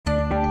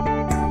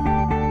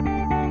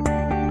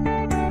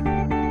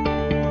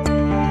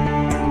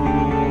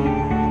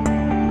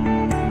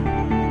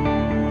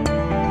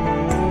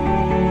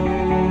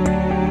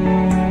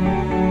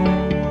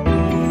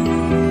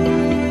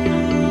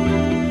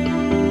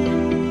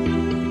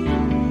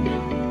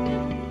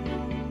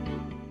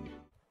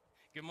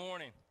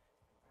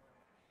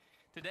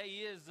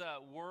is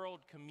World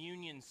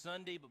Communion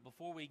Sunday, but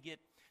before we get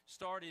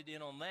started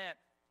in on that,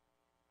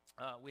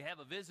 we have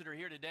a visitor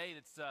here today.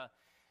 That's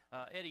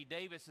Eddie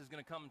Davis is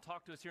going to come and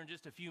talk to us here in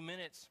just a few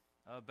minutes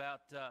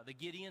about the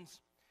Gideons.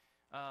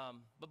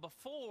 But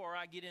before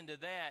I get into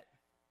that,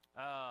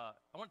 I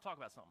want to talk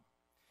about something.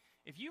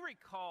 If you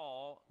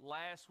recall,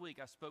 last week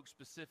I spoke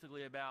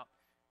specifically about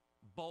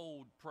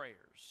bold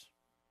prayers.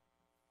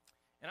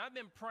 And I've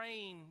been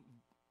praying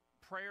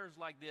prayers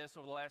like this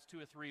over the last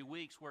 2 or 3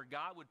 weeks where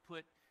God would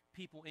put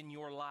people in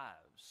your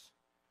lives,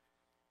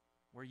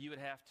 where you would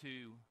have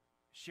to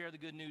share the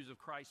good news of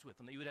Christ with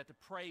them, that you would have to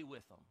pray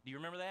with them. Do you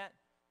remember that?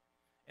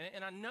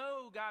 And I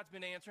know God's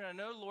been answering, I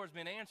know the Lord's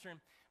been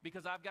answering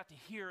because I've got to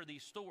hear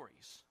these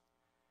stories.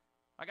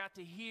 I got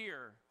to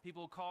hear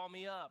people call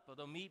me up, or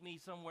they'll meet me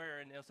somewhere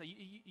and they'll say,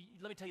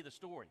 let me tell you the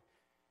story.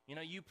 You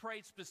know, you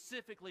prayed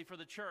specifically for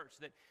the church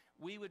that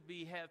we would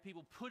have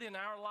people put in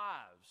our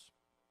lives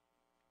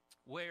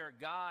where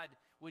God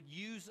would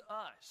use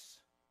us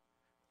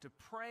to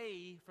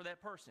pray for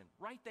that person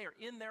right there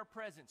in their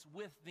presence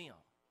with them.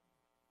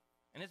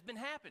 And it's been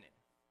happening.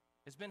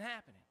 It's been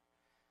happening.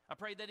 I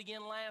prayed that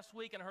again last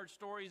week, and I heard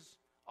stories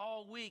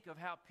all week of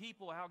how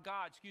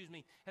God,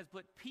 has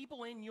put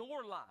people in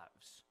your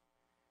lives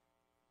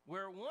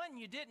where, one,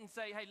 you didn't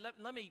say, hey,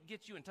 let me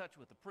get you in touch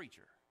with the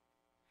preacher.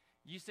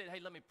 You said, hey,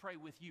 let me pray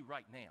with you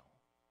right now.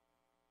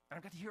 And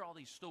I've got to hear all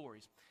these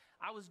stories.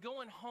 I was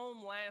going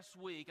home last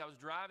week. I was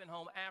driving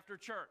home after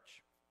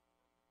church.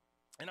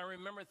 And I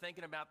remember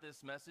thinking about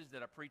this message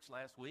that I preached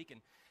last week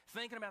and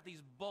thinking about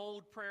these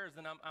bold prayers.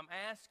 And I'm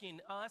asking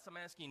us, I'm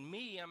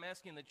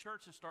asking the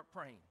church to start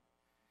praying.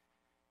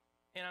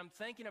 And I'm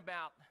thinking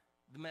about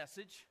the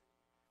message,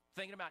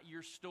 thinking about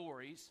your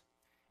stories.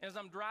 And as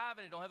I'm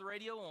driving, I don't have the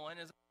radio on,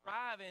 as I'm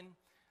driving,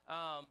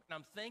 and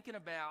I'm thinking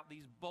about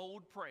these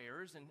bold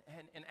prayers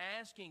and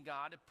asking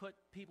God to put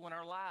people in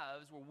our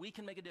lives where we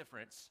can make a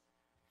difference.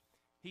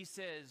 He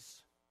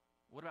says,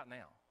 what about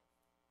now?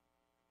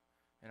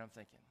 And I'm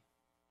thinking,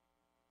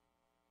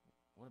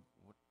 what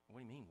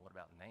do you mean, what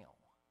about now?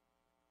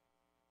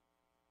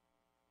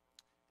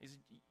 He said,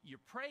 you're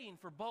praying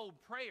for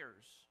bold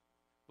prayers,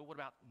 but what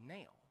about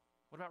now?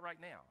 What about right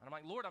now? And I'm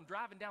like, Lord, I'm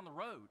driving down the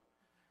road.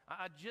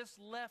 I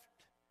just left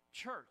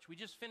church. We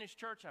just finished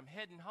church. I'm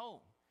heading home.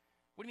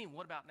 What do you mean,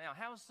 what about now?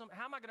 How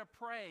am I going to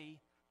pray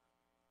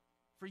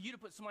for you to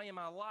put somebody in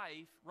my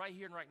life right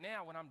here and right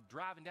now when I'm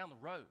driving down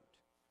the road?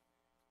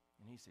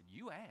 And he said,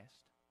 you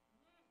asked.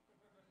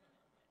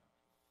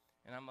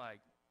 And I'm like,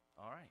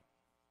 all right.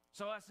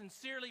 So I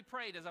sincerely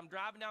prayed as I'm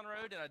driving down the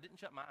road, and I didn't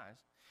shut my eyes.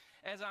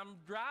 As I'm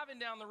driving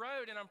down the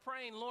road and I'm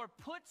praying, Lord,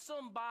 put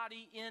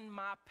somebody in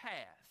my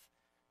path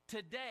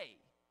today.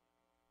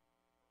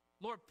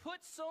 Lord,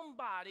 put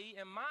somebody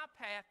in my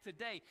path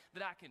today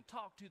that I can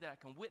talk to, that I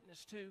can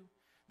witness to,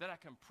 that I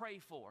can pray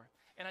for.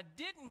 And I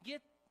didn't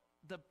get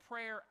the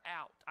prayer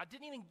out. I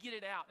didn't even get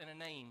it out, and a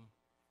name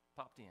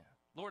popped in.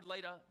 Lord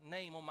laid a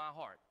name on my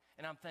heart.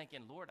 And I'm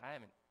thinking, Lord, I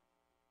haven't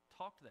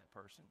talked to that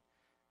person.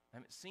 I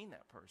haven't seen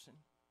that person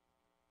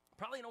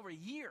probably in over a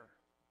year.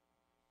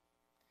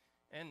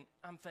 And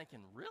I'm thinking,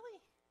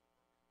 really?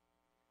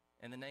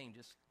 And the name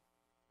just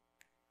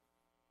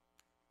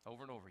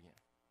over and over again.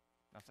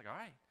 I was like, all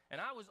right. And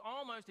I was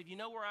almost, if you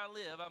know where I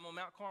live, I'm on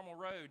Mount Carmel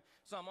Road,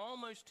 so I'm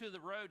almost to the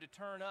road to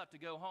turn up to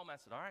go home.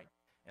 I said, all right.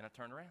 And I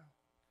turned around.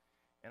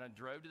 And I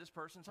drove to this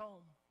person's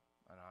home.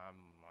 And I'm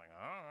like,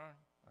 all right.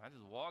 I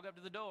just walk up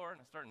to the door,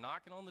 and I start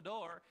knocking on the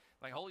door,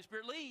 like, Holy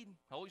Spirit lead,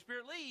 Holy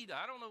Spirit lead.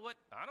 I don't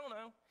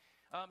know.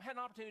 Had an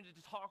opportunity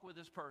to talk with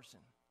this person,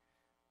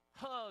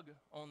 hug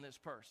on this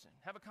person,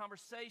 have a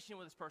conversation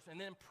with this person,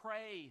 and then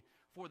pray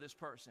for this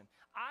person.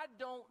 I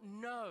don't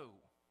know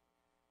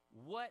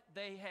what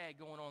they had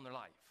going on in their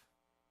life.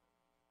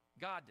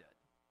 God did.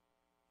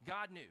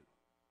 God knew.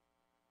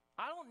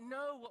 I don't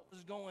know what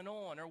was going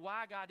on or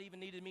why God even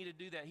needed me to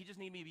do that. He just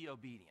needed me to be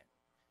obedient.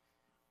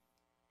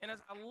 And as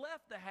I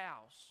left the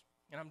house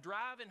and I'm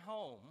driving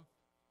home,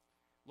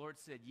 Lord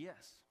said,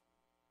 yes,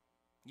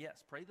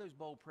 pray those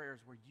bold prayers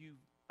where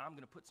I'm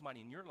going to put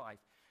somebody in your life,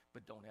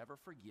 but don't ever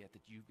forget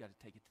that you've got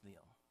to take it to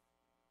them.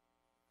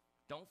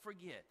 Don't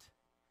forget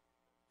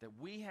that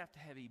we have to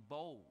have a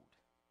bold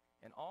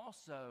and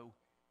also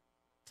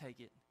take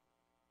it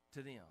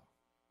to them.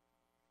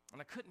 And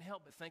I couldn't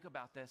help but think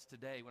about this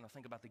today when I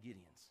think about the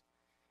Gideons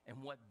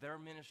and what their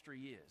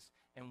ministry is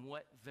and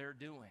what they're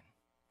doing.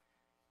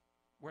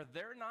 Where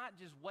they're not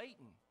just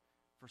waiting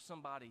for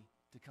somebody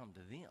to come to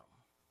them.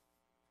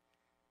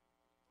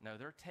 No,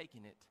 they're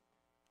taking it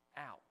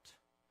out,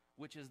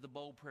 which is the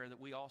bold prayer that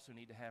we also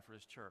need to have for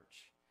this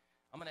church.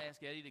 I'm going to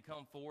ask Eddie to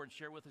come forward and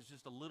share with us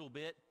just a little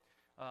bit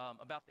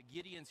about the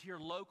Gideons here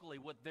locally,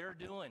 what they're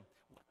doing,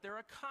 what they're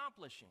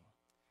accomplishing.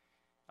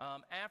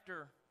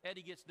 After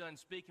Eddie gets done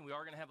speaking, we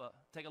are going to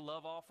take a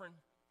love offering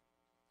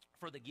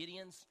for the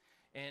Gideons.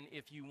 And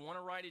if you want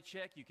to write a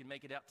check, you can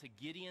make it out to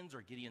Gideon's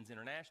or Gideon's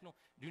International.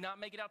 Do not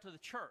make it out to the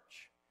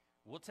church.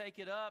 We'll take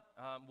it up.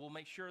 We'll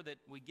make sure that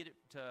we get it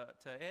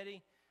to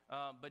Eddie.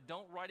 But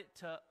don't write it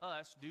to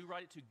us. Do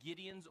write it to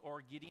Gideon's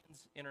or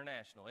Gideon's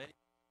International. Eddie,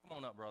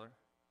 Come on up, brother.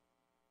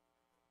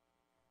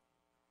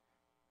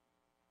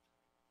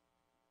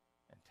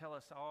 And tell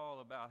us all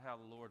about how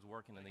the Lord's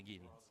working in the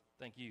Gideons.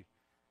 Thank you.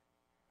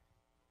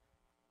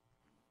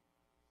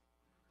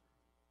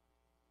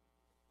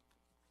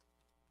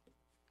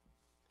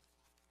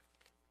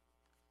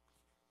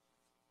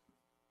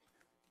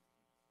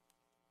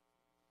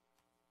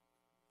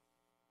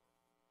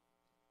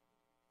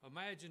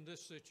 Imagine this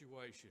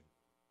situation.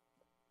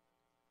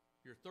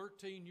 You're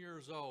 13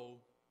 years old,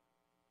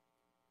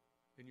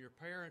 and your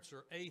parents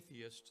are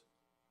atheists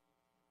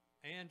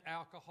and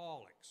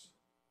alcoholics.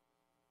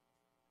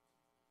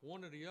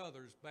 One or the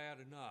other is bad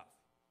enough.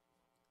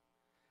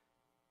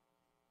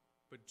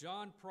 But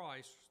John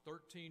Price,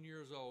 13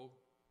 years old,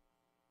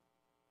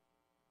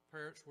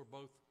 parents were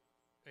both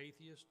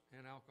atheists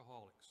and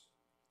alcoholics.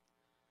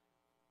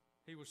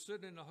 He was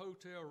sitting in a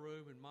hotel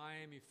room in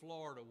Miami,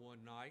 Florida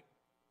one night.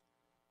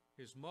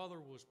 His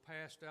mother was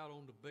passed out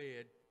on the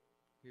bed.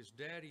 His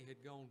daddy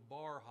had gone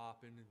bar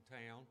hopping in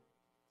town,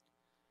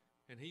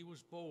 and he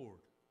was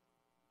bored.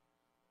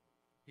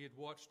 He had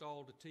watched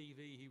all the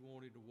TV he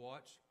wanted to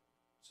watch,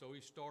 so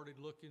he started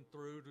looking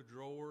through the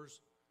drawers,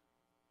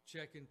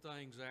 checking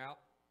things out.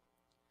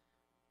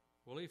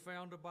 Well, he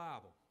found a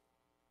Bible,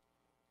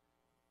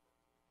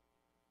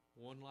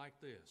 one like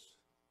this,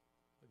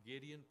 a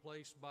Gideon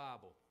Place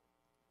Bible.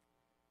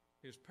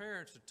 His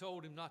parents had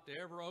told him not to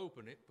ever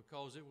open it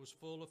because it was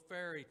full of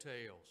fairy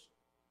tales.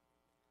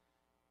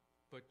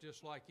 But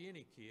just like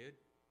any kid,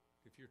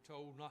 if you're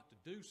told not to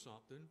do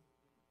something,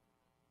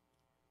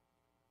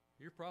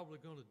 you're probably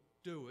going to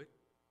do it.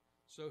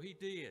 So he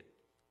did.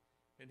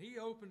 And he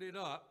opened it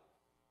up,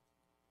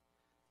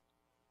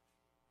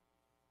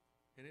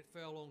 and it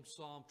fell on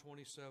Psalm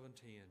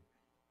 27:10.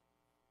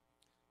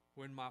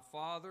 When my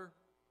father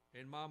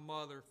and my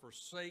mother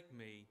forsake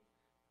me,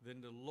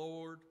 then the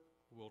Lord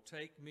will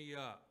take me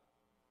up.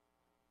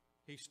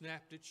 He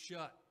snapped it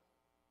shut.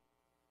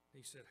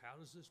 He said, how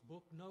does this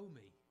book know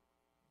me?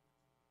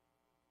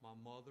 My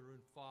mother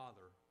and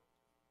father.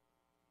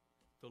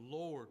 The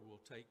Lord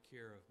will take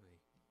care of me.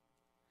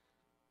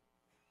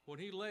 When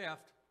he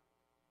left,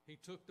 he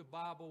took the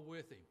Bible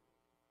with him.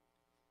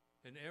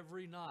 And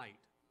every night,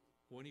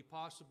 when he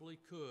possibly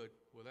could,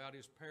 without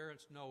his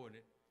parents knowing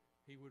it,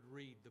 he would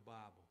read the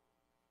Bible.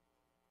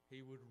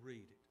 He would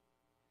read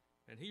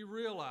it. And he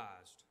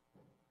realized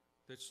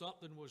that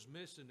something was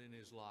missing in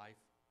his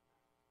life.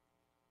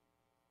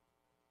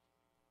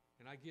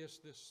 And I guess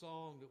this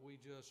song that we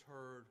just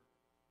heard,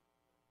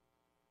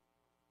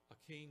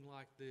 a king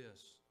like this,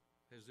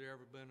 has there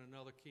ever been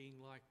another king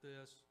like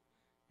this?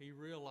 He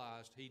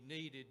realized he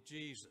needed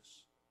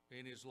Jesus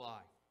in his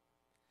life.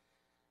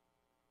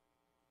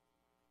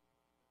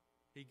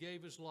 He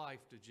gave his life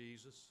to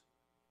Jesus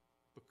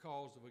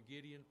because of a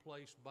Gideon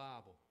Place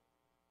Bible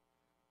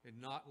and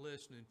not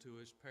listening to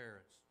his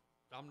parents.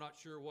 I'm not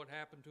sure what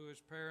happened to his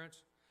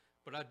parents,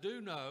 but I do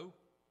know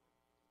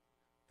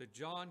that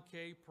John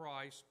K.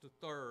 Price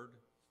III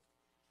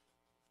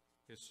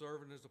is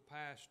serving as a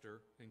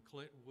pastor in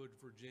Clintonwood,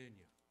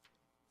 Virginia.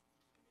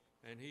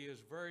 And he is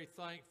very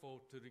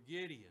thankful to the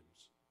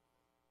Gideons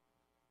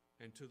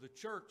and to the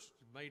church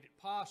that made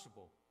it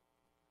possible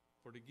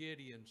for the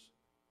Gideons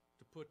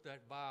to put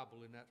that Bible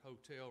in that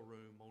hotel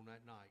room on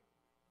that night.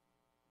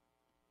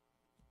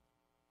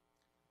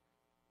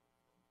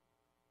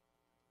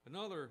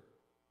 Another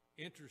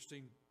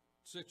interesting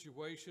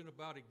situation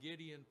about a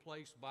Gideon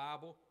Place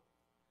Bible.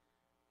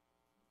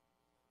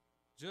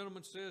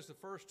 Gentleman says the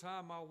first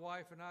time my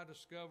wife and I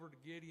discovered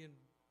a Gideon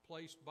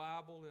Place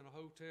Bible in a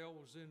hotel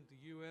was in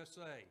the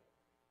USA.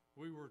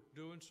 We were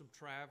doing some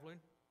traveling,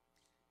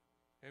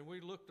 and we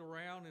looked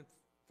around and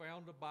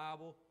found a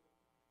Bible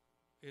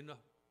in the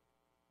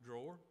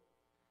drawer.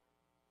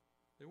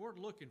 They weren't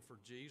looking for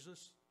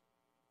Jesus.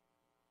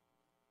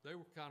 They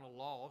were kind of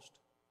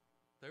lost.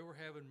 They were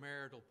having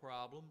marital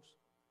problems.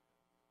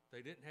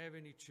 They didn't have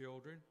any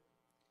children.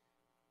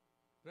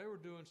 They were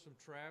doing some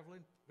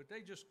traveling, but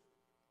they just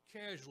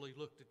casually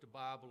looked at the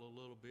Bible a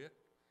little bit.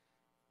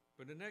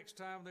 But the next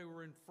time they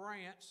were in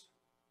France,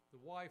 the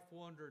wife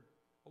wondered,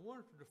 I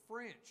wonder if the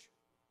French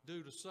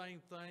do the same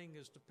thing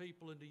as the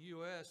people in the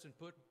U.S. and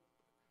put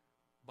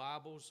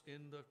Bibles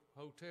in the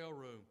hotel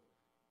room.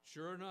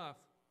 Sure enough,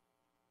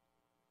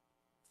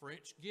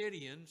 French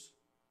Gideons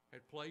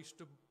had placed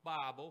a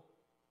Bible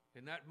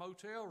in that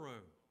motel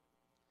room.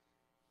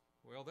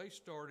 Well, they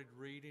started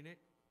reading it,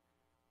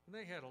 and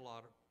they had a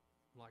lot of,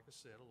 like I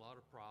said, a lot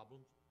of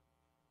problems.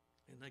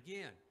 And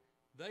again,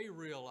 they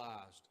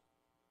realized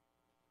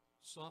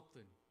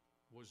something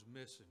was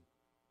missing.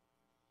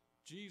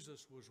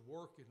 Jesus was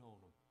working on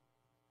them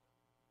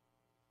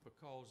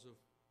because of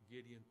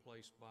Gideon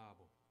Place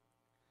Bible.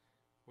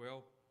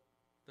 Well,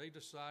 they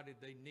decided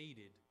they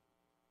needed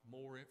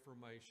more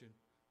information,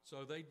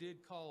 so they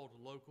did call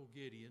the local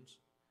Gideons,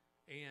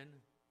 and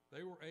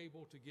they were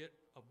able to get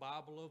a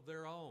Bible of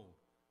their own.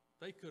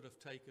 They could have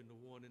taken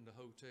the one in the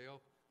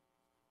hotel.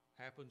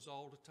 Happens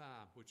all the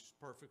time, which is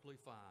perfectly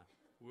fine.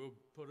 We'll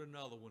put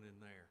another one in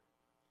there.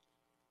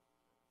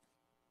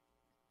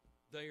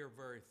 They are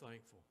very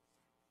thankful.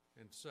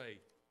 and say,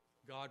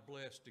 God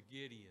bless the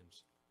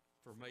Gideons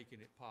for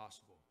making it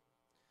possible.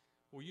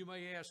 Well, you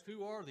may ask,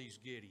 who are these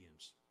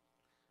Gideons?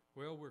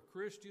 Well, we're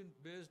Christian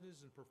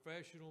business and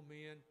professional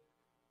men,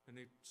 an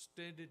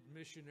extended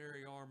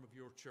missionary arm of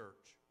your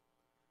church.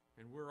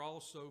 And we're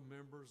also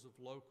members of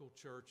local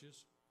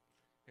churches.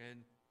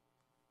 And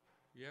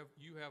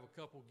you have a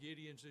couple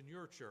Gideons in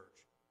your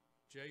church,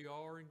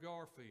 J.R. and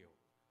Garfield.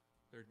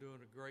 They're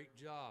doing a great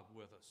job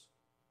with us,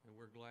 and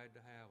we're glad to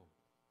have them.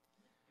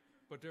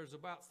 But there's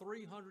about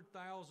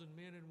 300,000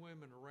 men and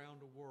women around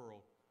the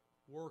world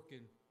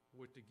working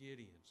with the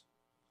Gideons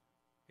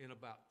in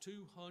about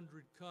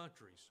 200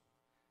 countries.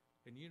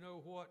 And you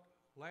know what?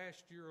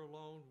 Last year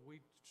alone,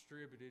 we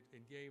distributed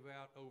and gave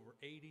out over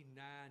 89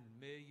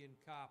 million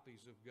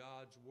copies of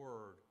God's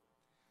Word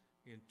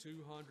in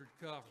 200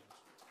 countries.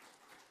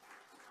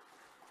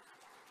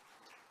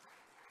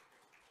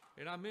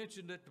 And I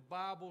mentioned that the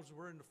Bibles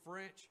were in the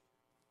French.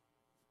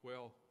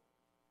 Well,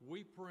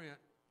 we print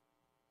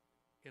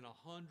in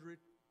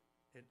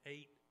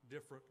 108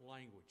 different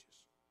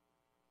languages.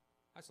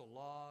 That's a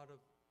lot of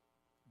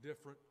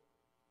different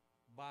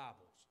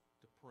Bibles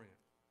to print.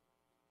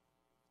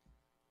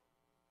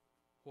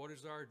 What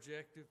is our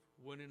objective?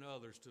 Winning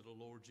others to the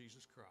Lord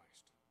Jesus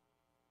Christ.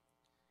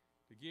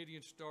 The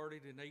Gideons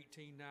started in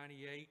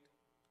 1898.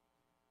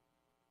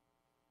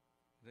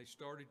 They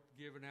started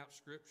giving out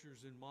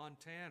scriptures in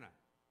Montana.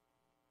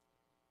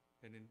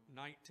 And in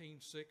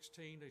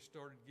 1916, they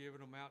started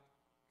giving them out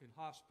in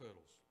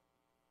hospitals.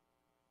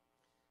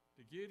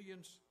 The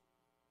Gideons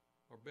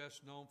are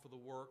best known for the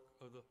work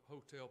of the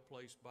Hotel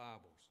Place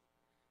Bibles.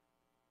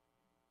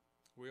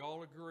 We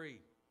all agree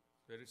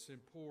that it's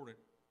important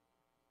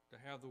to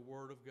have the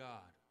Word of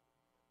God.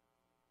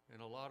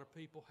 And a lot of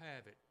people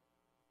have it,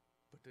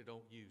 but they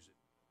don't use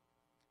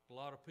it. A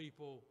lot of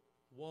people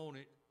want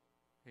it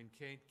and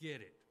can't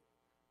get it.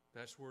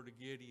 That's where the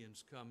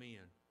Gideons come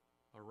in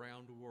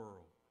around the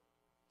world.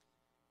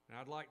 And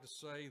I'd like to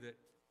say that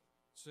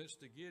since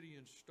the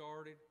Gideons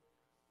started,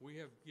 we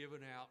have given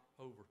out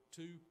over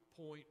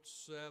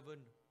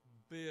 2.7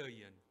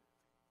 billion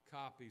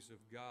copies of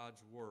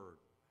God's Word.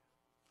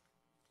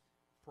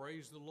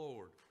 Praise the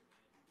Lord.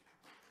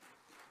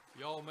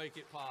 Y'all make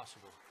it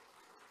possible.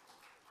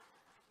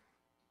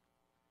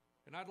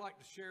 And I'd like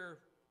to share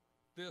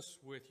this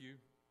with you.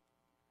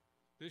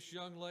 This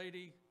young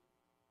lady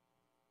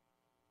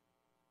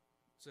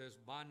says,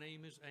 "My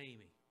name is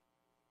Amy.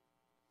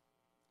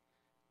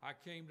 I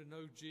came to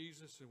know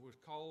Jesus and was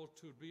called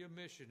to be a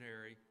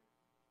missionary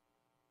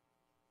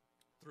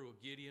through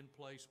a Gideon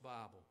Place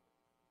Bible.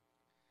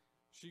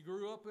 She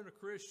grew up in a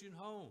Christian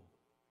home,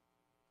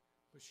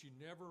 but she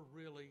never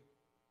really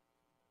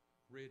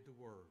read the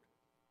Word.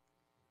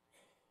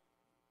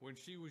 When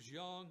she was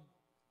young,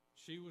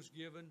 she was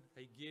given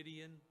a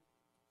Gideon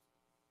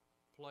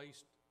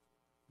Place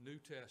New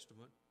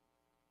Testament,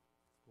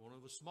 one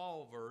of the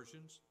small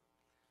versions,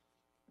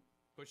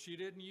 but she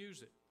didn't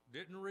use it,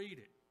 didn't read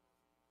it.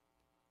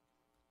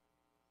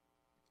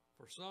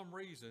 For some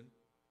reason,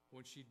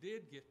 when she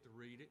did get to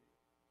read it,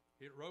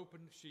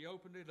 she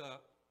opened it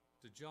up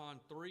to John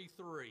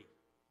 3:3.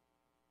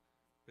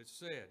 It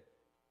said,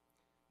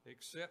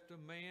 "Except a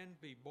man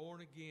be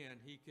born again,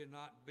 he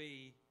cannot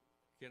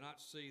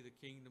see the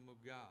kingdom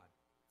of God."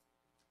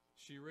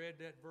 She read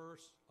that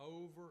verse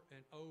over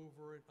and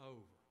over and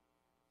over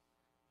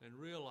and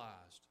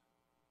realized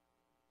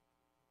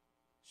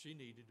she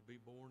needed to be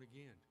born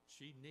again.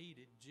 She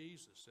needed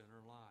Jesus in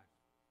her life.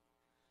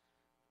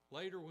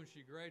 Later, when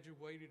she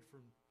graduated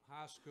from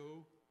high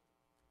school,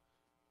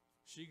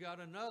 she got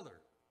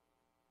another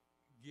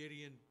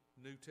Gideon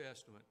New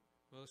Testament.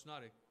 Well, it's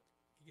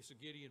a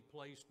Gideon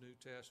Place New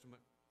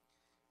Testament.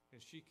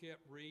 And she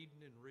kept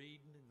reading and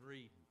reading and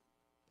reading.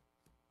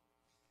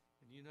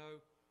 And you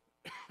know,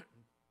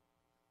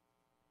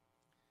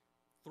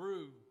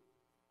 through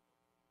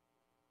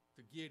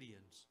the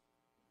Gideons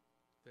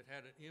that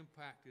had an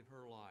impact in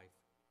her life,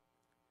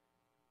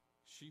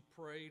 she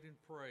prayed and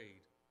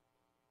prayed.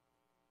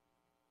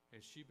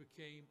 And she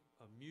became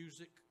a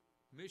music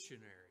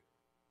missionary,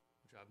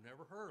 which I've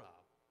never heard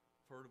of.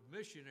 I've heard of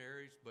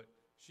missionaries, but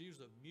she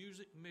was a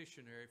music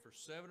missionary for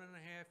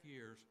 7.5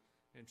 years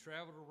and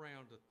traveled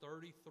around to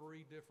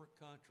 33 different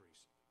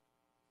countries,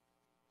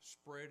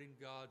 spreading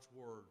God's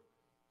Word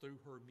through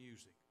her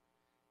music.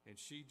 And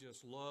she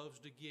just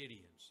loves the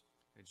Gideons,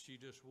 and she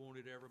just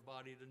wanted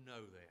everybody to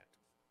know that.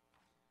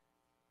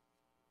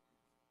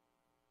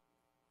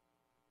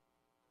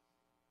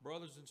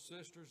 Brothers and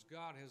sisters,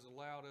 God has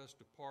allowed us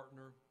to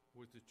partner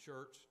with the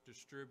church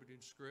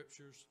distributing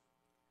scriptures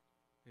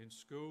in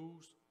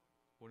schools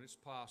when it's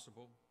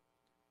possible,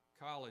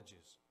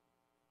 colleges.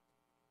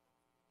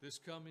 This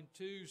coming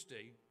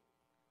Tuesday,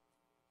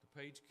 the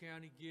Page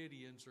County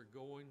Gideons are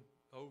going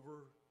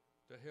over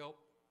to help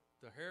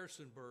the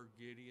Harrisonburg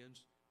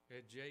Gideons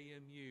at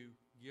JMU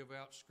give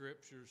out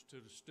scriptures to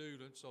the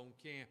students on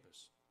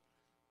campus.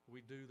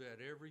 We do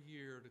that every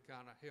year to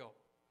kind of help,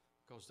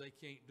 because they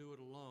can't do it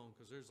alone,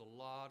 because there's a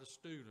lot of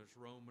students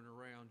roaming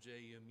around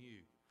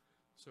JMU.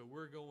 So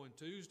we're going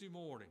Tuesday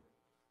morning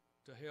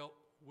to help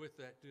with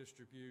that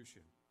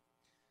distribution.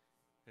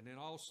 And then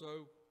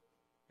also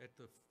at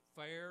the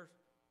fair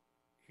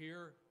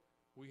here,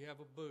 we have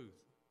a booth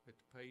at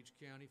the Page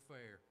County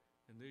Fair.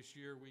 And this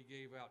year we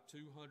gave out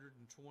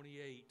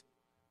 228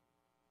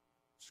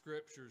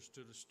 scriptures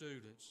to the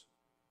students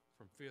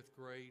from 5th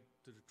grade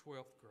to the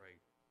 12th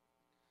grade.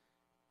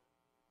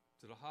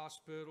 To the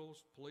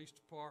hospitals, police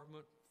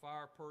department,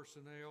 fire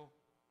personnel,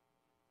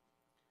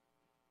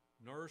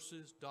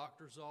 nurses,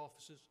 doctors'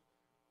 offices,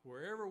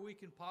 wherever we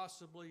can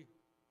possibly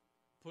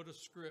put a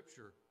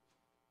scripture,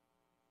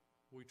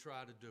 we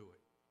try to do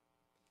it.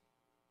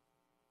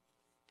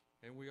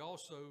 And we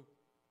also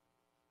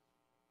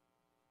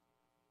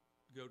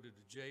go to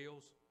the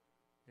jails,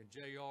 and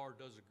JR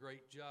does a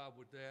great job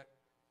with that.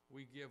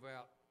 He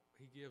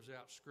gives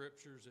out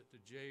scriptures at the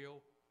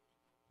jail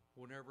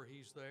whenever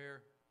he's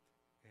there.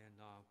 And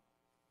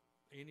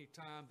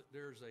anytime that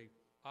there's a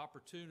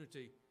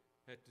opportunity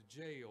at the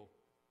jail,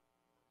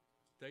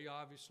 they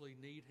obviously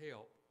need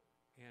help.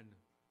 And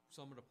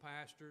some of the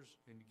pastors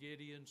and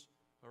Gideons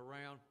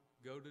around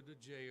go to the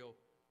jail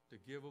to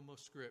give them a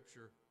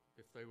scripture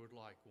if they would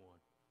like one.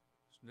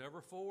 It's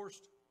never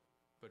forced,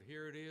 but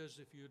here it is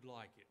if you'd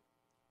like it.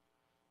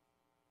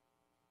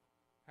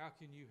 How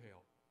can you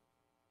help?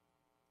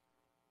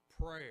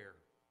 Prayer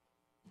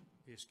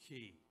is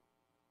key.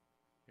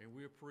 And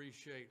we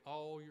appreciate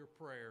all your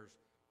prayers,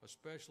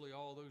 especially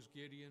all those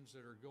Gideons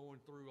that are going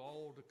through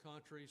all the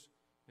countries,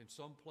 and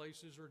some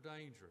places are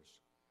dangerous,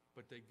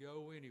 but they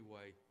go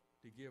anyway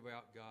to give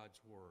out God's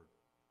word.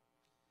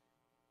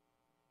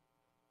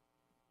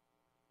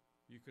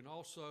 You can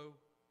also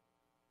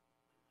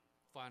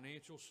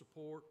financial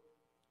support,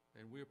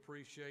 and we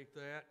appreciate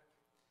that.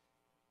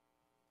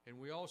 And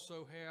we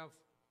also have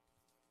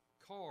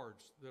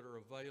cards that are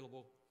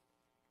available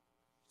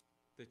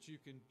that you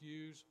can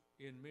use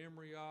in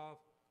memory of.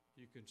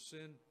 You can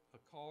send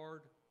a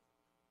card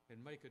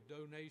and make a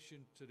donation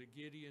to the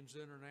Gideons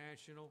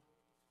International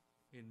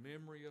in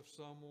memory of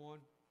someone.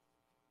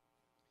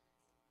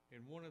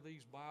 And one of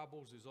these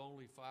Bibles is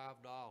only $5.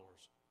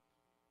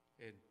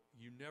 And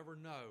you never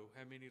know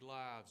how many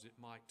lives it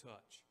might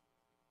touch.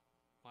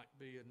 Might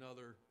be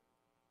another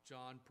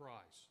John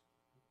Price,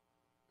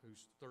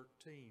 who's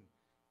 13,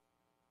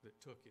 that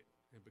took it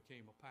and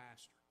became a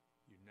pastor.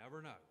 You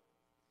never know.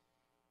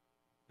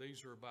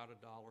 These are about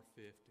 $1.50.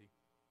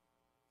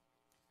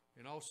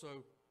 And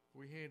also,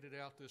 we handed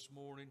out this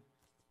morning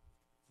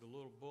the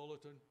little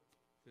bulletin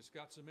that's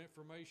got some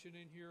information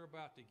in here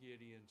about the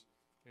Gideons.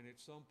 And at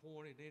some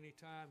point, at any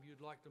time,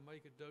 you'd like to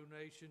make a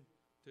donation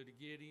to the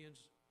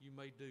Gideons, you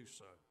may do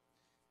so.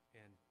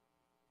 And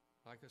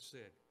like I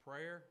said,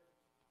 prayer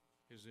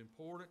is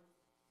important,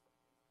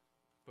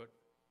 but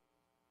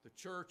the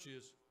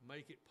churches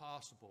make it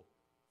possible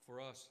for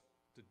us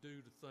to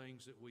do the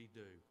things that we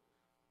do.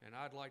 And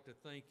I'd like to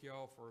thank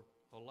y'all for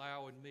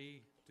allowing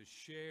me to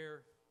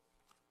share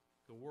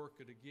the work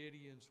of the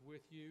Gideons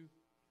with you.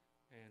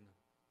 And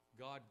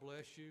God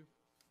bless you.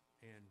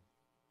 And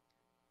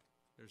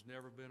there's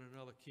never been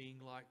another king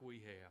like we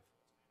have.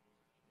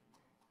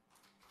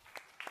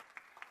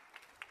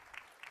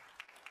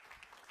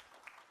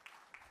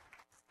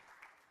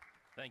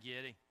 Thank you,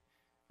 Eddie.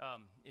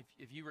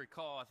 If you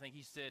recall, I think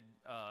he said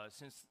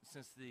since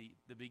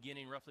the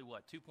beginning, roughly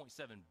what,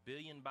 2.7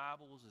 billion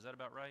Bibles? Is that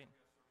about right?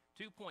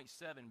 2.7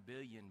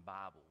 billion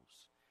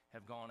Bibles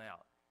have gone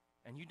out.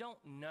 And you don't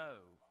know,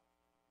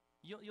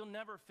 you'll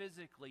never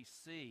physically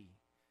see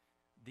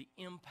the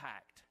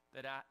impact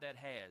that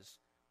has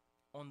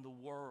on the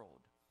world.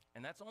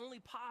 And that's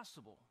only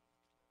possible.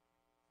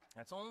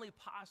 That's only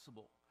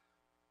possible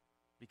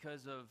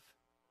because of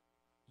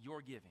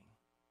your giving,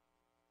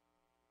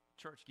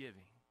 church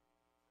giving.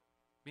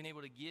 Being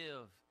able to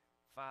give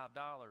 $5,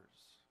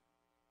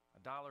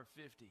 $1.50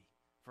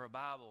 for a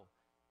Bible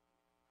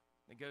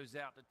that goes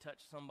out to touch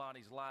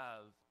somebody's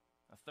life,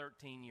 a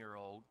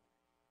 13-year-old,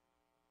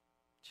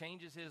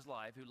 changes his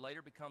life, who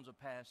later becomes a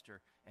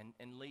pastor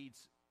and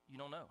leads, you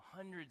don't know,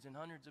 hundreds and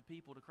hundreds of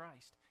people to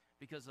Christ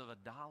because of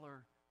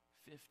 $1.50,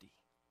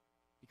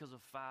 because of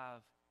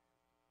 $5.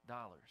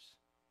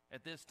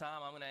 At this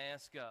time, I'm going to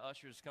ask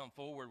ushers to come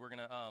forward. We're going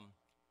to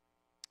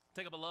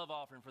take up a love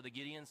offering for the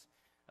Gideons.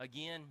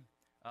 Again,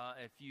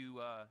 if you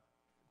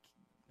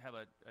have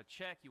a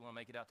check, you want to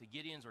make it out to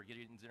Gideons or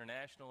Gideons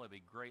International, it'd be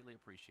greatly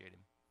appreciated.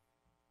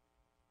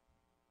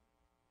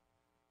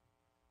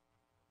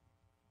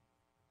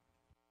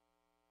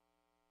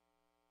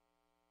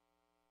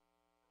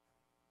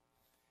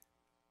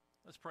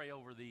 Let's pray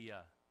over the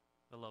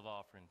love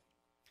offering.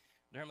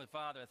 Dear Heavenly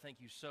Father, I thank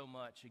you so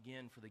much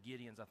again for the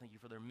Gideons. I thank you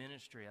for their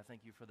ministry. I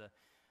thank you for the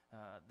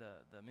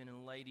men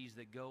and ladies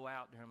that go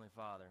out, dear Heavenly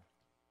Father,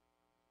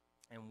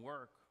 and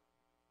work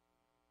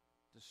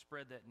to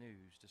spread that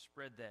news, to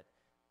spread that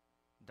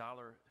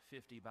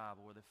 $1.50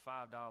 Bible or the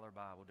 $5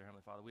 Bible, dear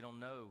Heavenly Father. We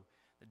don't know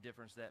the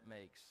difference that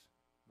makes,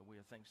 but we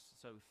are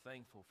so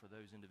thankful for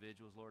those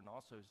individuals, Lord, and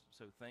also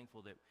so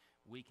thankful that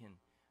we can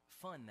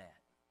fund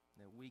that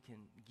we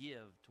can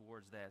give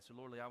towards that. So,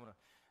 Lord, I want to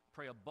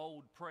pray a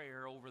bold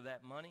prayer over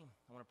that money.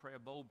 I want to pray a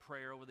bold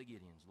prayer over the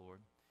Gideons, Lord.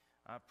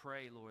 I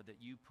pray, Lord,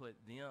 that you put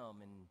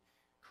them in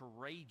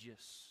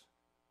courageous,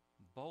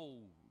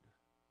 bold,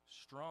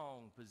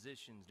 strong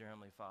positions, dear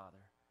Heavenly Father,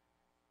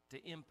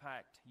 to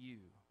impact you.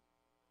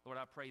 Lord,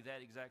 I pray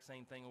that exact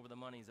same thing over the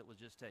monies that was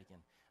just taken.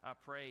 I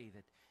pray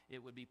that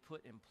it would be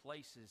put in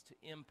places to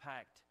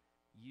impact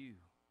you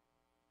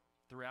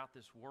throughout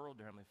this world,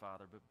 dear Heavenly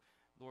Father. But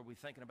Lord, we're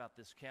thinking about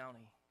this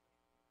county.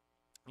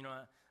 You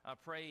know, I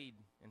prayed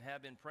and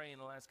have been praying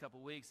the last couple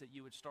of weeks that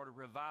you would start a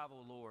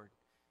revival, Lord,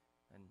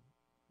 and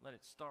let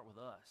it start with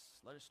us.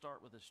 Let it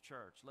start with this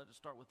church. Let it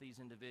start with these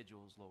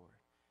individuals, Lord.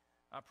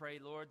 I pray,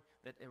 Lord,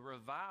 that a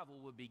revival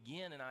would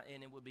begin,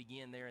 and it would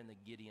begin there in the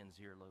Gideons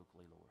here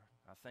locally, Lord.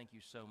 I thank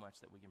you so much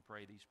that we can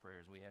pray these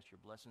prayers. We ask your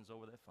blessings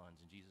over their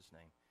funds. In Jesus'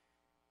 name,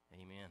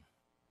 amen.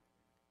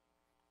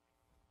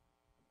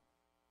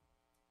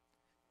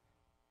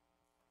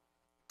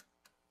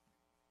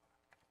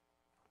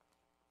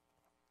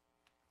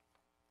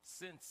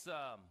 Since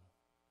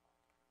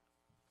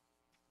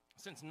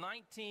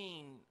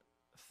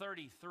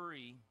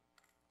 1933,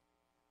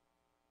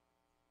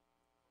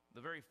 the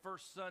very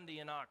first Sunday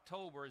in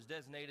October is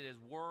designated as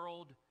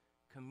World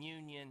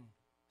Communion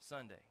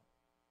Sunday.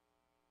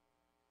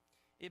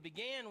 It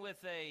began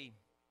with a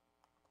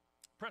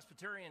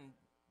Presbyterian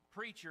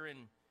preacher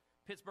in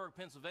Pittsburgh,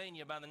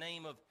 Pennsylvania by the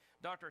name of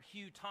Dr.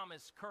 Hugh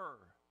Thomas Kerr.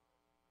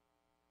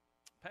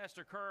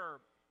 Pastor Kerr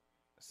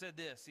said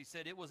this. He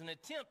said, "It was an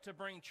attempt to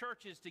bring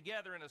churches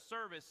together in a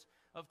service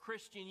of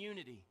Christian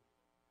unity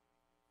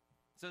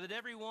so that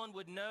everyone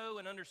would know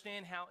and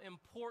understand how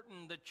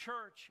important the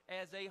church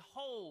as a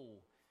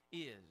whole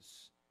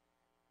is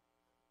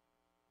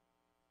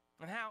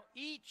and how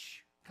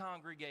each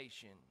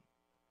congregation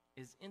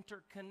is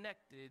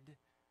interconnected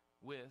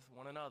with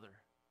one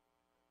another."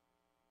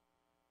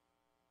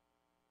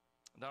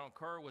 Donald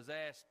Kerr was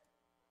asked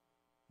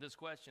this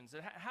question.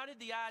 Said, how did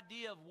the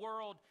idea of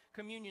World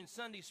Communion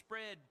Sunday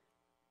spread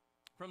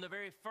from the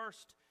very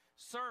first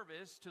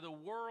service to the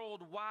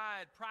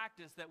worldwide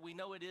practice that we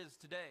know it is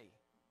today?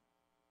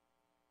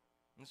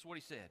 And this is what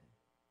he said.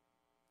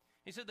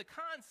 He said, the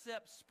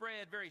concept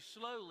spread very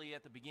slowly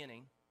at the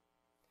beginning.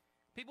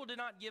 People did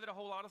not give it a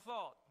whole lot of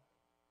thought.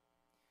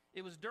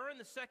 It was during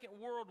the Second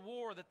World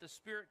War that the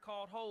Spirit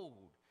caught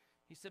hold.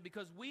 He said,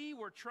 because we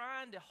were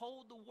trying to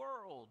hold the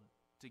world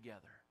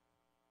together.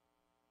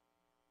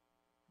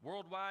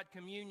 Worldwide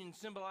communion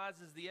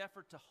symbolizes the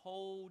effort to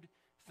hold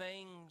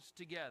things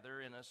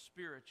together in a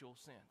spiritual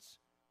sense.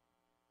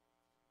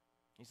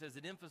 He says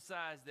it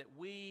emphasized that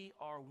we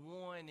are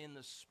one in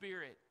the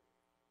Spirit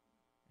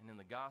and in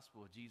the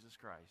gospel of Jesus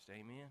Christ.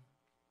 Amen?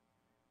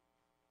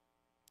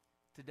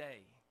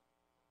 Today,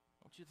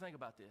 I want you to think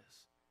about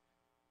this.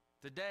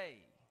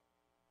 Today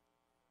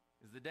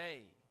is the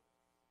day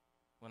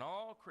when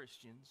all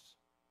Christians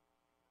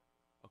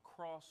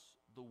across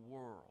the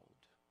world,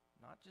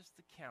 not just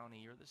the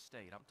county or the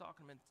state, I'm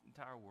talking about the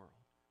entire world,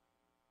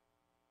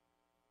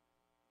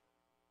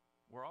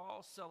 we're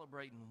all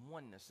celebrating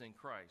oneness in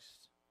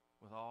Christ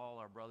with all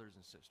our brothers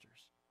and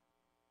sisters.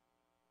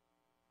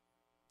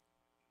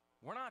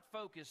 We're not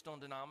focused on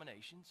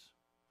denominations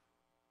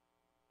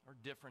or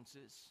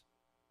differences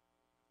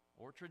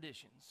or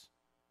traditions.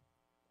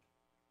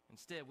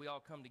 Instead, we all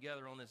come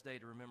together on this day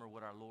to remember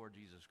what our Lord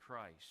Jesus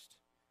Christ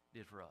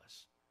did for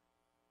us.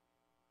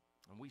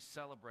 And we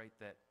celebrate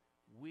that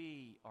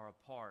we are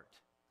a part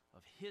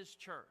of His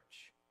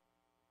church,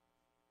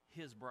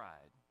 His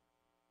bride.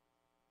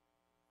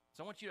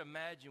 So I want you to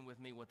imagine with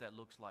me what that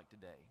looks like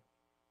today.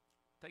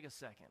 Take a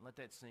second, let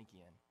that sink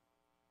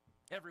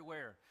in.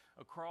 Everywhere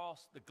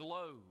across the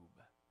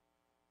globe,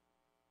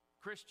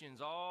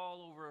 Christians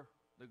all over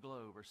the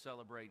globe are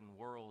celebrating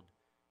World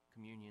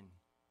Communion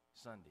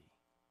Sunday.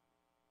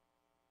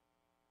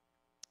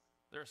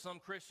 There are some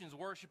Christians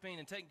worshiping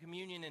and taking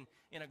communion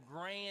in a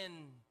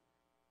grand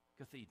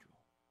cathedral.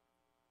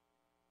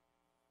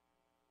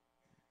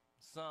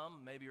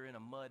 Some maybe are in a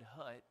mud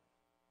hut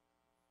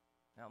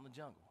out in the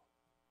jungle.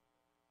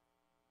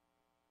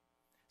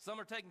 Some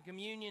are taking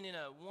communion in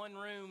a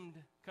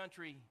one-roomed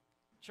country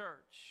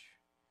church,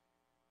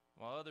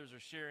 while others are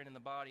sharing in the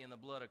body and the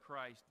blood of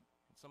Christ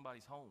in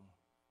somebody's home.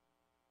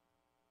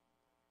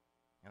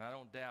 And I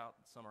don't doubt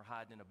that some are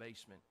hiding in a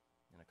basement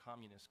in a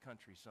communist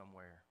country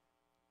somewhere,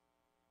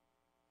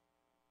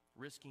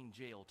 risking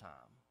jail time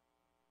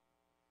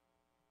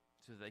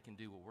so that they can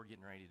do what we're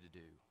getting ready to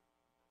do.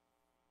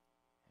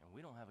 And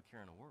we don't have a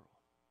care in the world.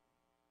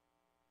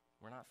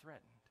 We're not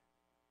threatened.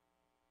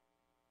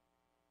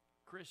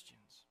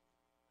 Christians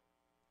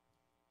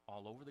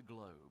all over the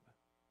globe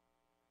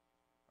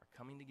are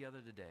coming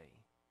together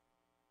today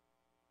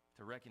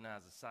to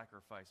recognize the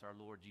sacrifice our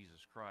Lord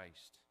Jesus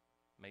Christ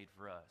made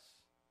for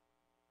us.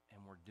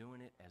 And we're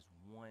doing it as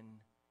one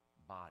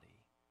body,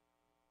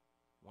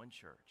 one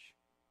church,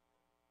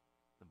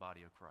 the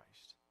body of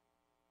Christ.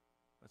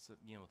 Let's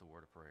begin with a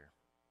word of prayer.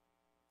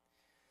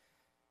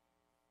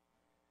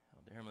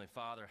 Oh, dear Heavenly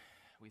Father,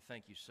 we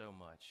thank you so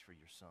much for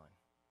your Son.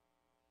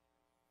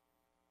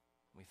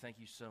 We thank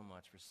you so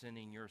much for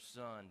sending your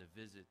Son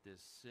to visit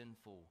this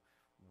sinful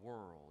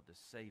world to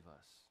save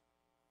us.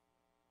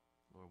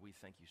 Lord, we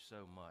thank you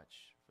so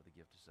much for the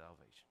gift of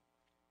salvation.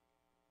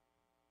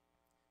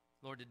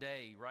 Lord,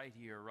 today, right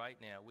here, right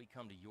now, we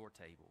come to your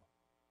table.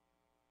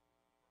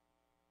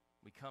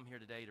 We come here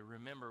today to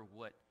remember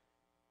what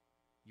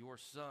your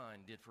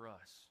Son did for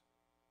us.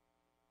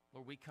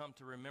 Lord, we come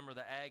to remember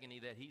the agony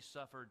that he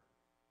suffered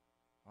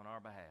on our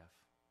behalf.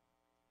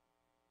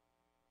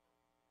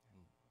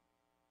 And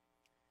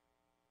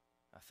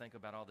I think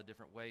about all the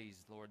different ways,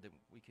 Lord, that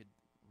we could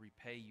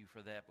repay you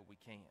for that, but we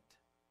can't.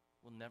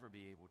 We'll never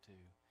be able to.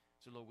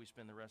 So, Lord, we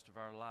spend the rest of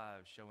our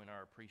lives showing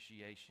our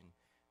appreciation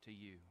to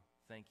you,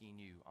 thanking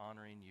you,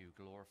 honoring you,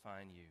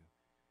 glorifying you,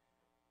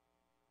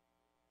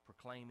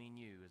 proclaiming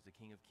you as the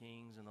King of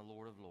Kings and the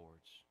Lord of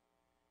Lords.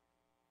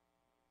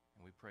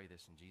 And we pray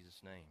this in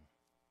Jesus' name.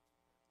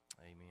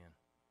 Amen.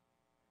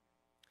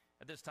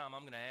 At this time,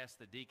 I'm going to ask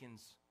the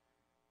deacons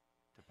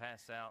to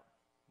pass out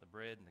the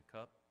bread and the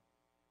cup.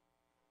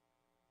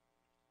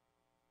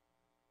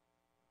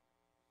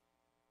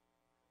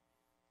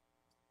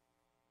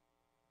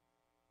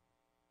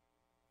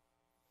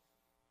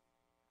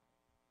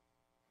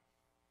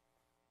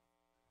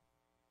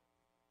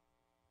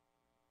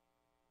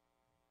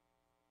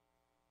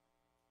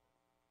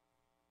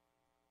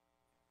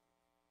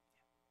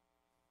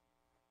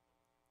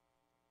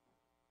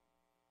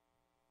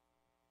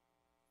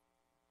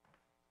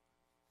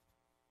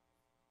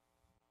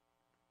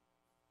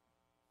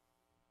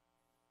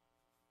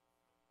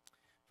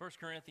 1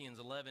 Corinthians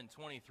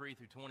 11:23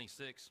 through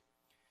 26.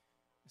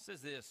 It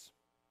says this,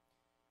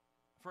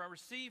 "For I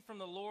received from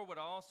the Lord what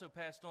I also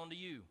passed on to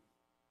you.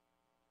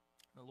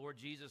 The Lord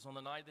Jesus, on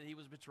the night that he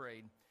was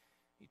betrayed,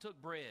 he took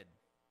bread,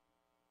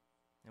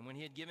 and when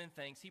he had given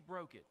thanks, he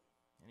broke it.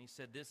 And he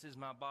said, 'This is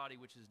my body,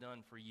 which is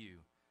done for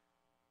you.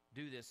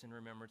 Do this in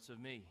remembrance of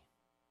me.'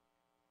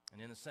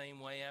 And in the same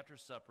way, after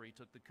supper, he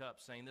took the cup,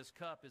 saying, 'This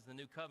cup is the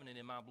new covenant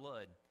in my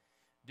blood.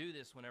 Do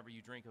this whenever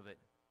you drink of it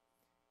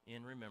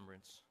in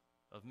remembrance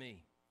of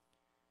me.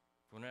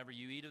 For whenever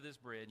you eat of this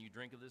bread and you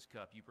drink of this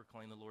cup, you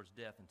proclaim the Lord's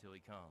death until he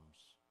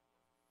comes.'"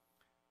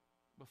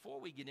 Before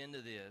we get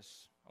into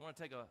this, I want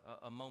to take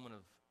a moment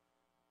of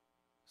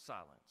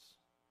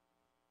silence.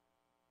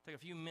 Take a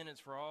few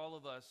minutes for all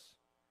of us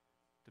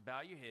to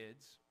bow your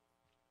heads,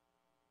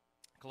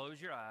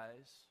 close your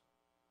eyes,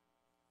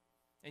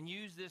 and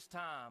use this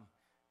time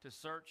to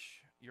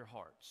search your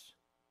hearts.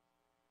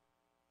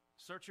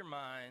 Search your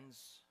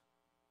minds.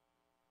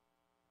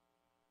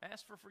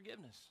 Ask for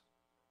forgiveness.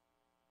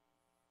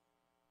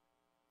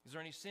 Is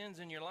there any sins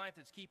in your life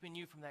that's keeping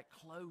you from that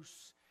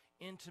close,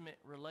 intimate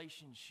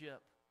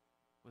relationship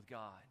with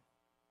God?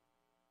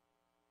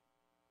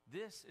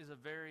 This is a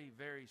very,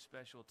 very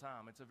special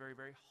time. It's a very,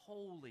 very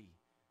holy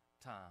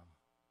time.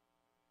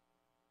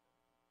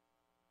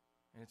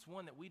 And it's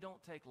one that we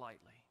don't take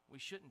lightly. We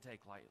shouldn't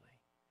take lightly.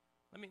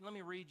 Let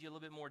me read you a little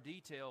bit more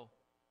detail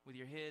with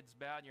your heads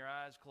bowed and your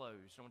eyes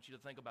closed. I want you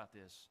to think about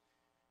this.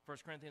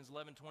 1 Corinthians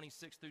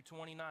 11:26 through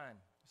 29.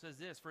 It says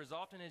this, "For as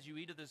often as you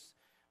eat of this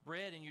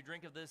bread and you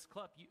drink of this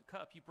cup,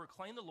 you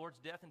proclaim the Lord's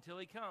death until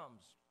he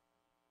comes."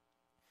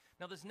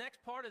 Now, this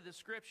next part of the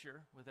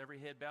scripture, with every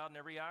head bowed and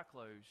every eye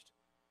closed,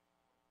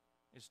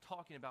 is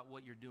talking about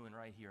what you're doing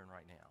right here and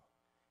right now.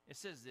 It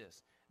says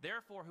this,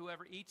 "Therefore,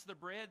 whoever eats the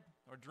bread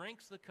or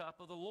drinks the cup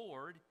of the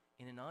Lord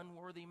in an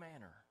unworthy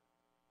manner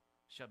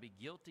shall be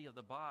guilty of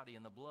the body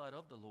and the blood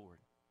of the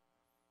Lord.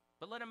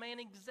 But let a man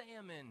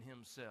examine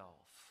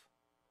himself."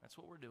 That's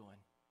what we're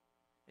doing.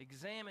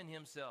 Examine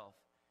himself.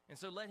 "And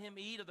so let him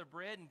eat of the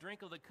bread and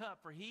drink of the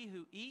cup. For he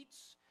who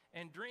eats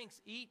and drinks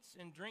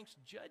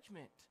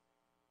judgment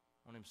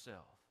on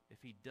himself,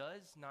 if he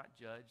does not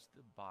judge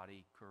the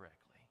body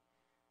correctly."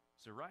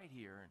 So right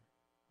here and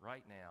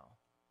right now,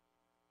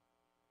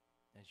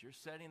 as you're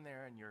sitting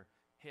there and your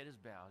head is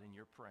bowed and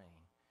you're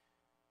praying,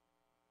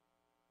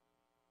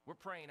 we're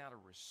praying out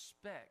of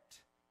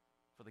respect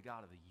for the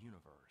God of the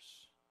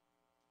universe,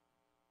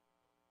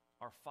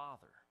 our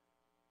Father.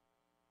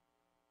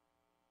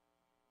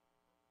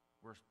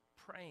 We're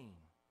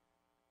praying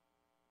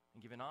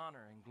and giving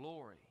honor and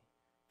glory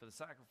for the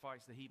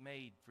sacrifice that he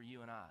made for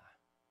you and I.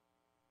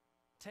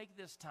 Take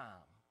this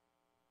time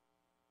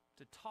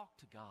to talk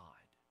to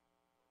God.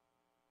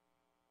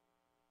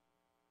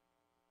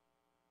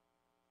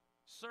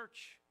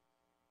 Search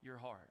your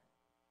heart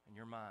and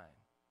your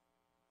mind.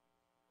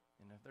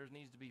 And if there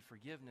needs to be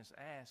forgiveness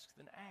asked,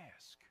 then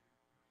ask.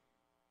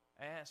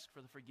 Ask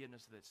for the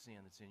forgiveness of that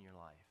sin that's in your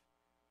life.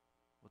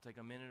 We'll take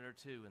a minute or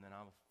two, and then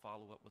I'll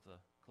follow up with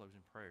a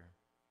closing prayer.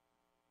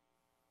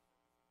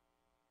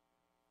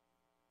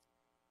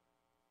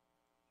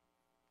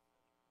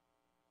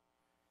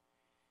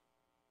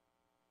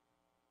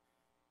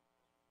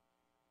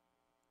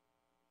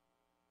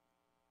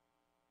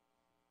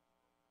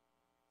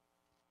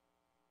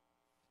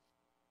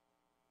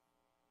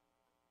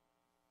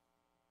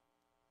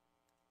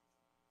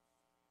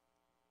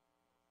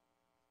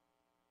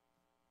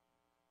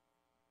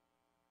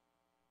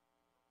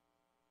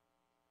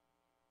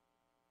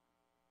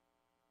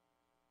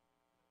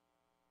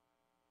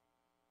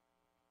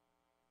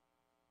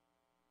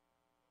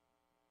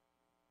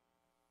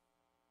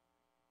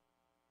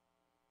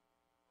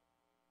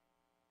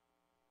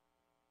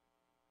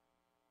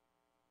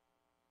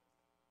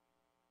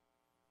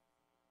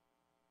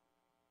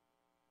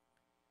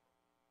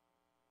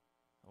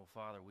 Oh,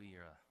 Father, we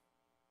are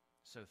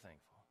so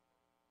thankful.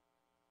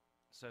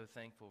 So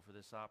thankful for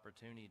this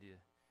opportunity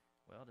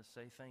to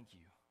say thank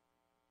you.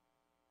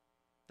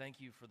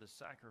 Thank you for the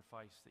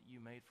sacrifice that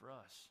you made for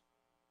us.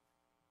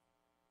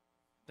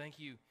 Thank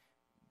you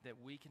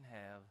that we can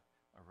have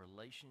a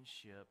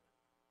relationship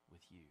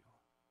with you,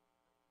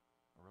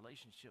 a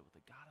relationship with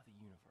the God of the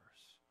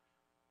universe.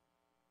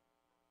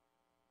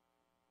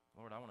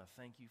 Lord, I want to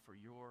thank you for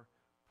your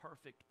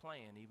perfect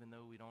plan, even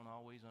though we don't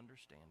always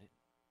understand it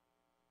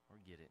or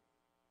get it.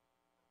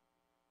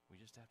 We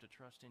just have to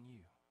trust in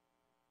you.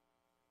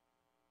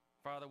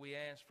 Father, we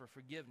ask for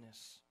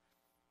forgiveness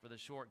for the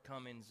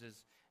shortcomings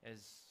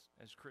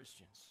as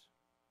Christians.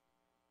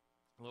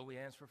 Lord, we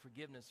ask for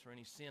forgiveness for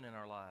any sin in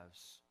our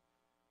lives.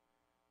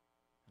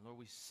 And Lord,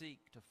 we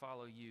seek to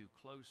follow you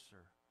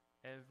closer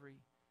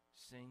every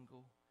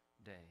single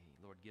day.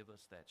 Lord, give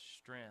us that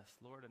strength.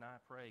 Lord, and I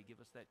pray, give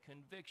us that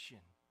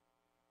conviction.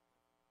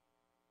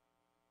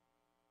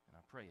 And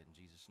I pray it in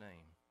Jesus'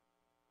 name.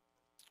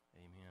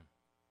 Amen.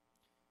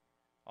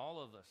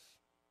 All of us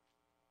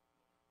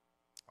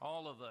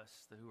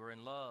who are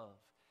in love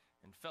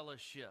and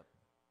fellowship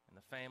in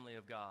the family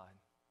of God,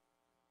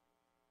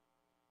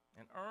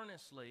 and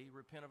earnestly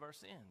repent of our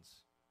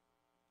sins,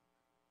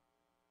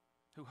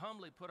 who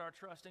humbly put our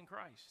trust in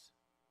Christ,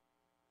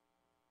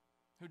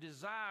 who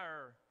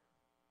desire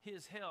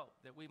His help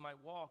that we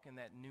might walk in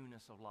that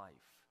newness of life.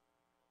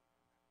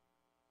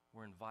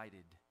 We're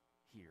invited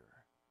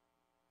here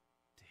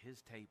to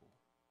His table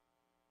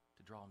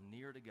to draw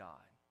near to God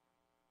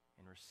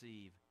and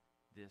receive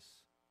this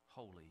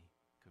holy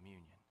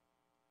communion.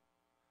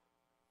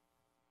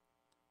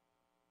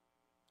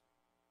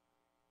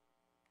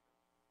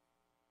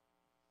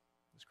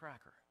 This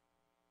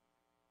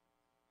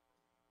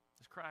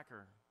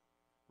cracker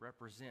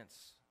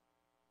represents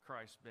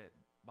Christ's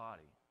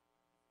body,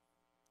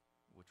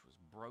 which was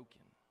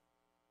broken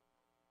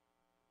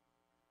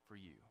for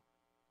you.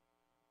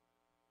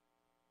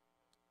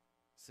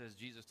 It says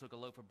Jesus took a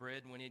loaf of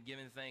bread, and when He had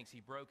given thanks, He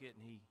broke it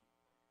and He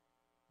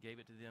gave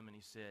it to them, and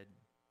He said,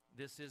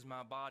 "This is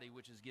my body,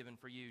 which is given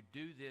for you.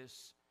 Do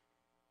this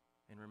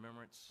in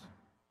remembrance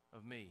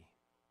of me."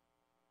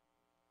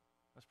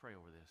 Let's pray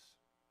over this.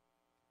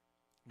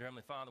 Dear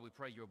Heavenly Father, we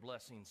pray your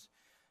blessings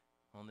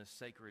on this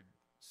sacred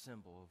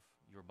symbol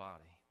of your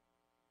body.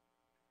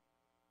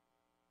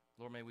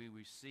 Lord, may we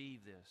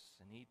receive this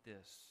and eat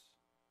this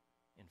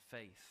in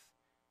faith,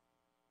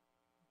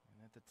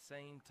 and at the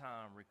same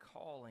time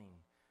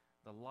recalling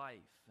the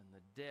life and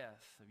the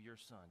death of your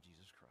Son,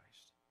 Jesus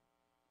Christ.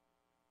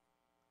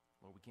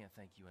 Lord, we can't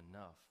thank you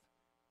enough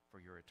for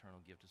your eternal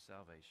gift of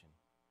salvation.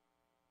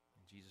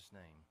 In Jesus'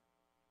 name,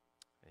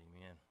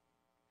 amen.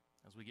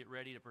 As we get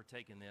ready to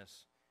partake in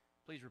this,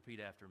 please repeat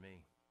after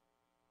me.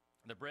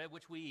 The bread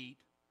which we eat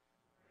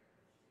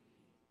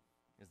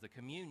is the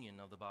communion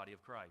of the body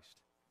of Christ.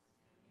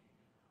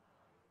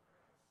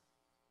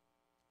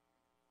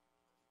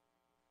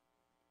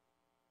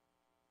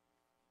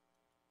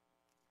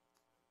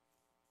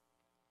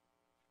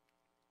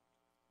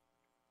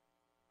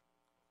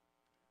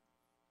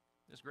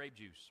 This grape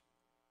juice,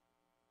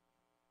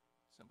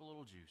 simple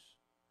little juice,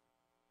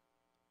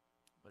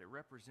 but it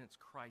represents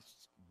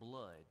Christ's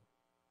blood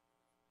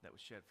that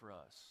was shed for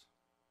us.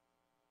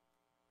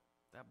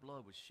 That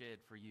blood was shed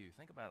for you.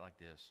 Think about it like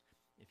this.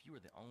 If you were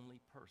the only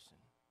person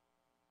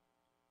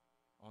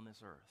on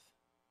this earth,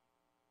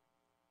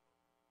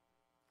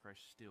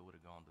 Christ still would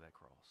have gone to that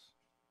cross.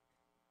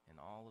 And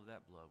all of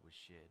that blood was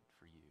shed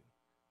for you,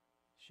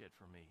 shed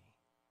for me.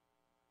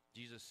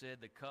 Jesus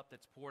said, "The cup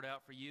that's poured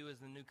out for you is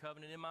the new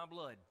covenant in my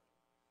blood.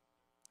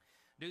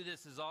 Do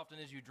this as often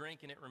as you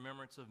drink in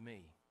remembrance of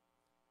me."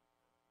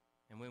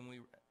 And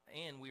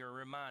we are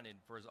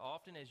reminded, for as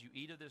often as you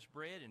eat of this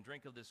bread and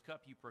drink of this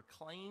cup, you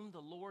proclaim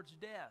the Lord's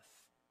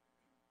death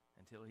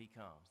until He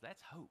comes.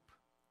 That's hope.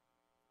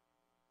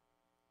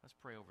 Let's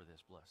pray over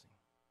this blessing.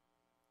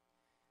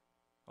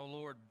 Oh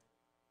Lord,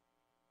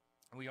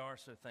 we are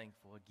so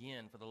thankful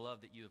again for the love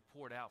that you have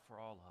poured out for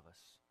all of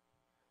us.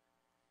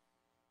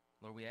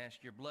 Lord, we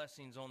ask your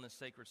blessings on this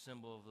sacred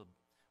symbol of the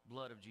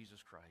blood of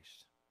Jesus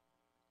Christ.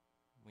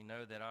 We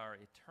know that our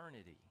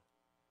eternity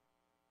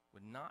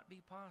would not be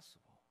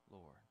possible,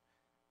 Lord,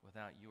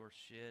 without your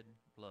shed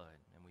blood.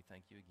 And we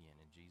thank you again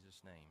in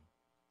Jesus' name.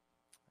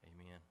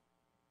 Amen.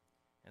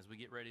 As we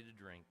get ready to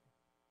drink,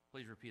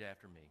 please repeat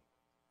after me.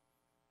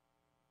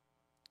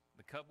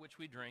 The cup which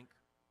we drink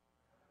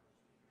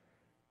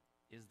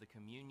is the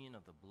communion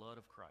of the blood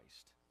of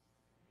Christ.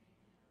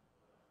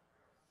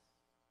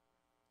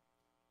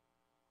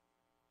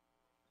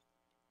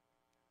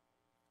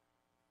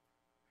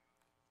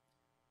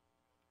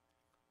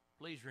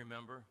 Please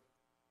remember,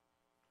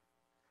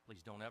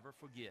 please don't ever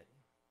forget,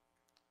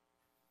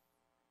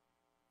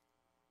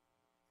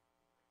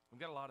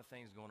 we've got a lot of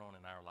things going on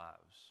in our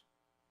lives.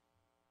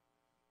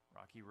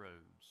 Rocky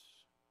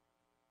roads,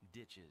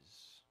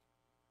 ditches,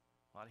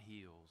 a lot of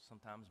hills,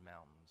 sometimes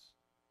mountains.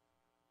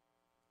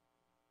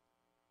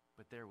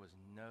 But there was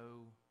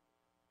no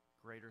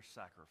greater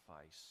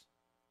sacrifice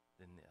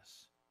than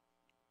this.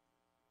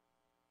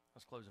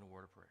 Let's close in a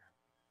word of prayer.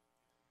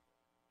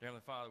 Dear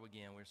Heavenly Father,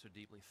 again, we're so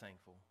deeply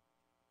thankful,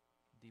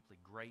 deeply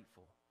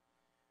grateful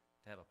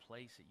to have a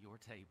place at your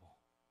table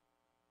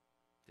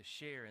to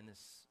share in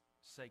this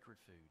sacred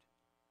food.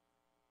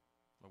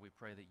 Lord, we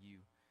pray that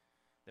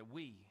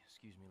we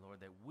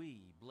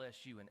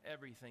bless you in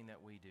everything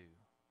that we do,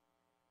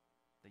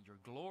 that you're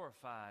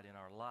glorified in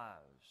our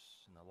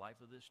lives, in the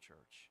life of this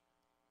church.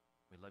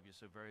 We love you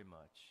so very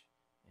much.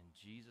 In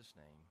Jesus'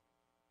 name,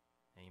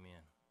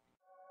 amen.